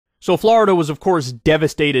So Florida was, of course,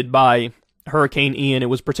 devastated by Hurricane Ian. It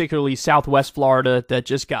was particularly southwest Florida that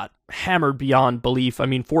just got hammered beyond belief. I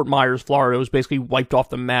mean, Fort Myers, Florida was basically wiped off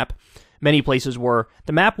the map. Many places were.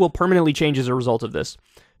 The map will permanently change as a result of this,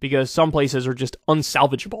 because some places are just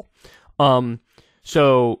unsalvageable.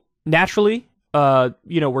 So naturally,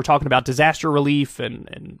 we're talking about disaster relief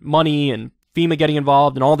and money and FEMA getting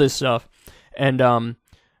involved and all this stuff. And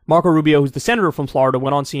Marco Rubio, who's the senator from Florida,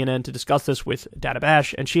 went on CNN to discuss this with Dana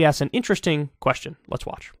Bash, and she asked an interesting question. Let's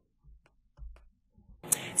watch.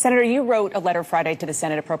 Senator, you wrote a letter Friday to the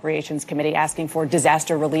Senate Appropriations Committee asking for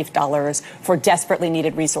disaster relief dollars for desperately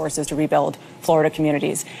needed resources to rebuild Florida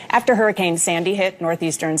communities. After Hurricane Sandy hit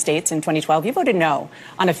northeastern states in 2012, you voted no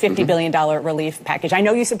on a $50 billion relief package. I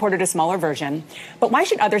know you supported a smaller version, but why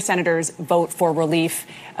should other senators vote for relief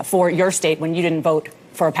for your state when you didn't vote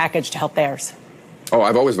for a package to help theirs? Oh,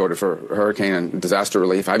 I've always voted for hurricane and disaster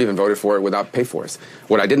relief. I've even voted for it without pay-for-it.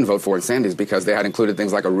 What I didn't vote for in Sandy is because they had included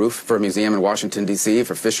things like a roof for a museum in Washington, D.C.,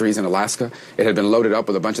 for fisheries in Alaska. It had been loaded up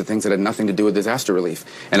with a bunch of things that had nothing to do with disaster relief.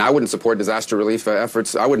 And I wouldn't support disaster relief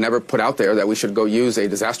efforts. I would never put out there that we should go use a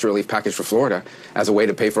disaster relief package for Florida as a way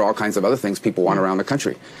to pay for all kinds of other things people want around the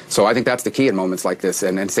country. So I think that's the key in moments like this.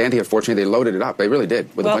 And Sandy, unfortunately, they loaded it up. They really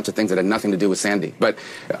did, with a bunch of things that had nothing to do with Sandy. But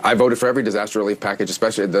I voted for every disaster relief package,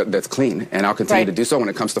 especially that's clean, and I'll continue to do so when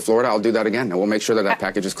it comes to Florida. I'll do that again, and we'll make sure that that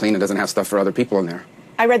package is clean and doesn't have stuff for other people in there.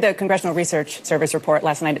 I read the Congressional Research Service report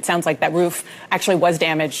last night. It sounds like that roof actually was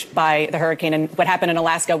damaged by the hurricane, and what happened in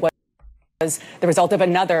Alaska was the result of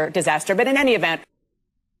another disaster. But in any event,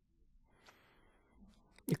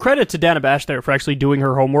 credit to Dana Bash there for actually doing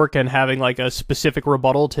her homework and having like a specific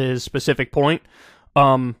rebuttal to his specific point.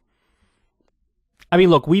 I mean,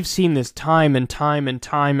 look, we've seen this time and time and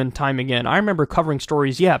time and time again. I remember covering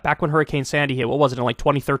stories, back when Hurricane Sandy hit. What was it, in like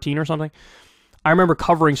 2013 or something? I remember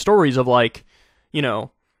covering stories of like,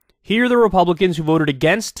 here are the Republicans who voted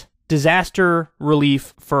against disaster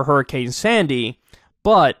relief for Hurricane Sandy,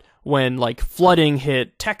 but when like flooding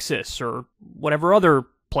hit Texas or whatever other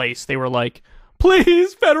place, they were like,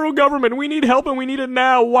 please, federal government, we need help and we need it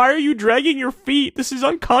now. Why are you dragging your feet? This is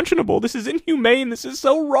unconscionable. This is inhumane. This is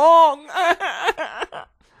so wrong.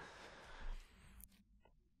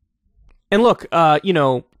 And look,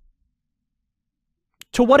 to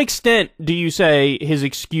what extent do you say his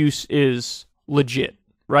excuse is legit,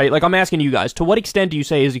 right? Like, I'm asking you guys, to what extent do you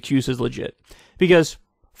say his excuse is legit? Because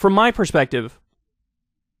from my perspective,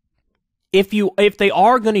 if they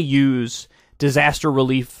are going to use disaster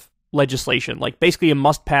relief legislation, like basically a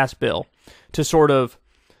must-pass bill, to sort of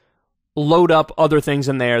load up other things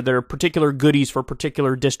in there that are particular goodies for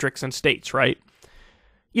particular districts and states, right?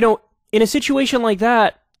 In a situation like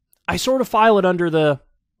that, I sort of file it under the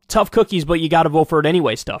tough cookies, but you gotta vote for it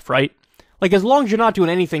anyway stuff, right? Like, as long as you're not doing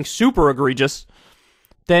anything super egregious,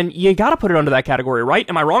 then you gotta put it under that category, right?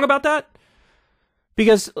 Am I wrong about that?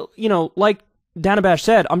 Because, like Dana Bash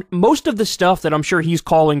said, most of the stuff that I'm sure he's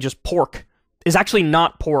calling just pork is actually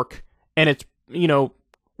not pork, and it's,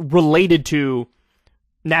 related to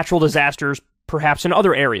natural disasters, perhaps in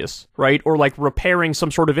other areas, right? Or like repairing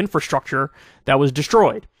some sort of infrastructure that was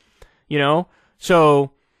destroyed,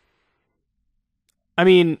 So, I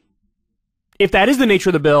mean, if that is the nature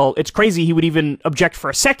of the bill, it's crazy he would even object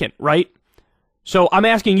for a second, right? So I'm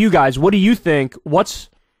asking you guys, what do you think?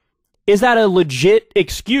 Is that a legit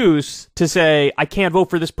excuse to say, I can't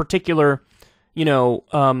vote for this particular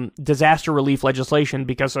disaster relief legislation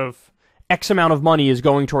because of X amount of money is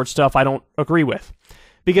going towards stuff I don't agree with?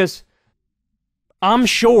 Because I'm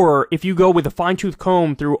sure if you go with a fine-tooth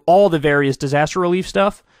comb through all the various disaster relief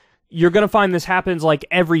stuff, you're going to find this happens like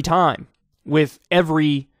every time with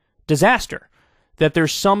every disaster, that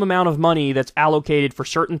there's some amount of money that's allocated for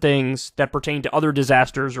certain things that pertain to other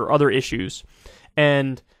disasters or other issues.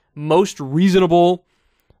 And most reasonable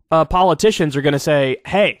politicians are going to say,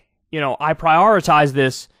 hey, I prioritize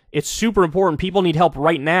this. It's super important. People need help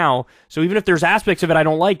right now. So even if there's aspects of it I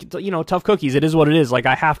don't like, tough cookies. It is what it is. Like,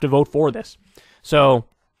 I have to vote for this. So,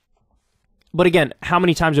 but again, how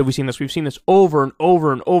many times have we seen this? We've seen this over and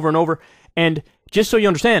over and over and over. And just so you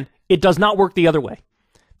understand, it does not work the other way.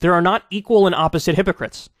 There are not equal and opposite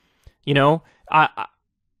hypocrites. I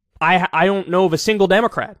don't know of a single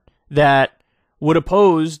Democrat that would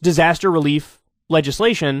oppose disaster relief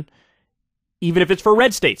legislation, even if it's for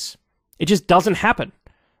red states. It just doesn't happen.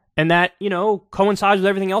 And that, coincides with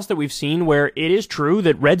everything else that we've seen, where it is true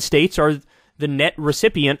that red states are the net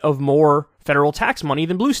recipient of more federal tax money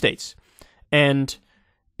than blue states. And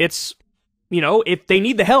it's, if they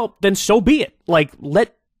need the help, then so be it. Like,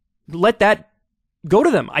 let that go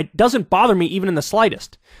to them. It doesn't bother me even in the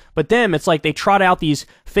slightest. But them, it's like they trot out these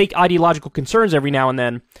fake ideological concerns every now and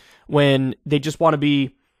then. when they just want to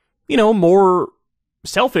be, you know, more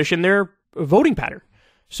selfish in their voting pattern.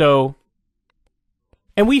 So,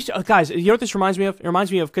 and we, guys, you know what this reminds me of? It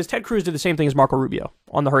reminds me of, because Ted Cruz did the same thing as Marco Rubio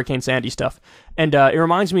on the Hurricane Sandy stuff. And it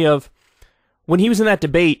reminds me of when he was in that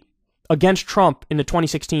debate against Trump in the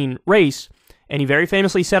 2016 race, and he very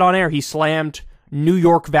famously said on air, he slammed New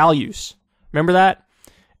York values. Remember that?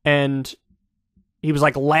 And he was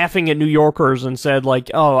like laughing at New Yorkers and said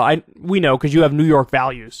like, oh, we know because you have New York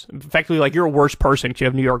values. Effectively, like, you're a worse person because you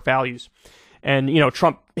have New York values. And, you know,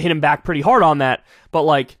 Trump hit him back pretty hard on that. But,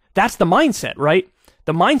 like, that's the mindset, right?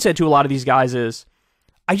 The mindset to a lot of these guys is,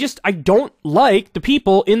 I don't like the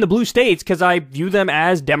people in the blue states because I view them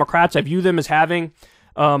as Democrats. I view them as having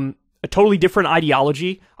a totally different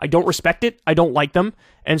ideology. I don't respect it. I don't like them.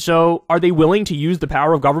 And so are they willing to use the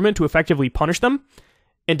power of government to effectively punish them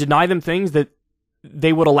and deny them things that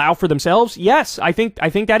they would allow for themselves? Yes, I think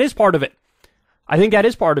that is part of it. I think that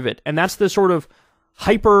is part of it. And that's the sort of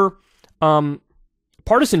hyper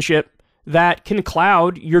partisanship that can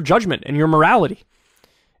cloud your judgment and your morality.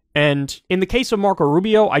 And in the case of Marco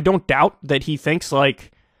Rubio, I don't doubt that he thinks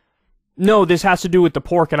like, no, this has to do with the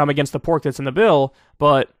pork and I'm against the pork that's in the bill.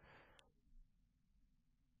 But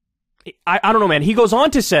I don't know, man. He goes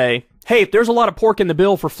on to say, hey, if there's a lot of pork in the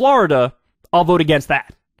bill for Florida, I'll vote against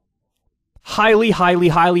that. Highly, highly,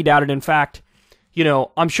 highly doubted. In fact, you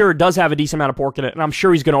know, I'm sure it does have a decent amount of pork in it, and I'm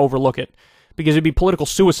sure he's going to overlook it because it'd be political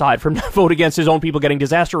suicide for him to vote against his own people getting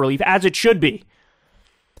disaster relief, as it should be.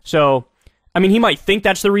 So, I mean, he might think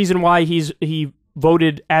that's the reason why he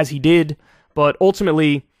voted as he did, but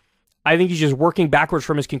ultimately, I think he's just working backwards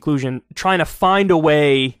from his conclusion, trying to find a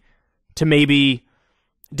way to maybe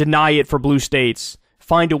deny it for blue states,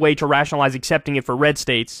 find a way to rationalize accepting it for red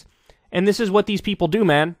states. And this is what these people do,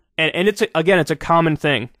 man. And it's a common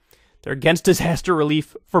thing. They're against disaster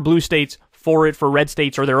relief for blue states, for it for red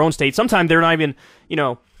states or their own states. Sometimes they're not even, you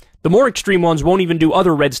know, the more extreme ones won't even do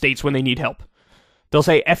other red states when they need help. They'll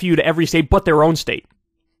say F you to every state but their own state.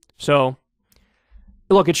 So,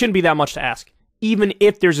 look, it shouldn't be that much to ask. Even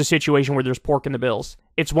if there's a situation where there's pork in the bills,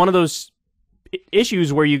 it's one of those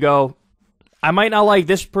issues where you go, I might not like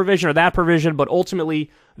this provision or that provision, but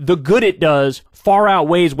ultimately the good it does far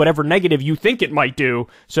outweighs whatever negative you think it might do,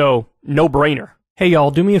 so no brainer. Hey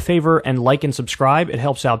y'all, do me a favor and like and subscribe. It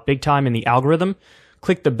helps out big time in the algorithm.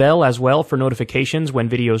 Click the bell as well for notifications when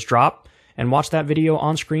videos drop, and watch that video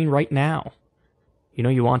on screen right now. You know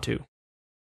you want to.